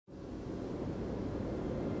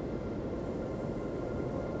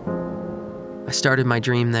I started my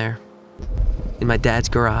dream there, in my dad's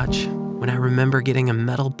garage, when I remember getting a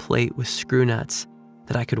metal plate with screw nuts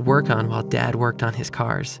that I could work on while Dad worked on his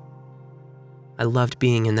cars. I loved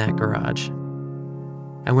being in that garage.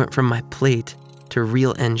 I went from my plate to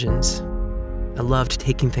real engines. I loved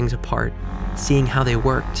taking things apart, seeing how they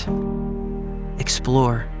worked.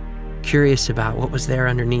 Explore, curious about what was there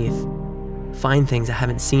underneath. Find things I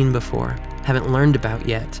haven't seen before, haven't learned about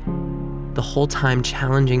yet. The whole time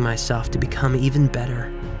challenging myself to become even better.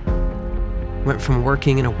 Went from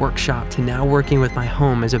working in a workshop to now working with my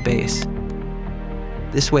home as a base.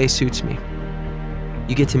 This way suits me.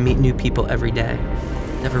 You get to meet new people every day,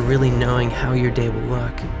 never really knowing how your day will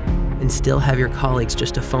look, and still have your colleagues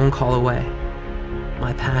just a phone call away.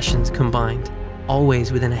 My passions combined,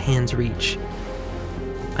 always within a hand's reach.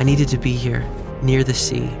 I needed to be here, near the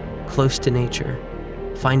sea, close to nature,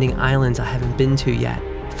 finding islands I haven't been to yet,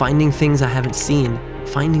 finding things I haven't seen,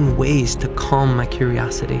 finding ways to calm my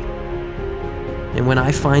curiosity. And when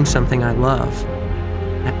I find something I love,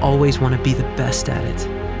 I always want to be the best at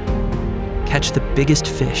it. Catch the biggest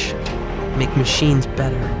fish, make machines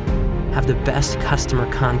better, have the best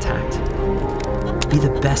customer contact, be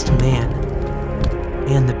the best man,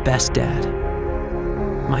 and the best dad.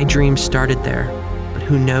 My dream started there, but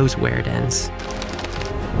who knows where it ends.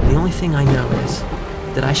 The only thing I know is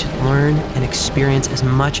that I should learn and experience as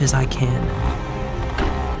much as I can.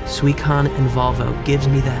 Suicon and Volvo gives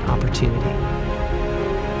me that opportunity.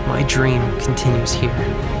 My dream continues here.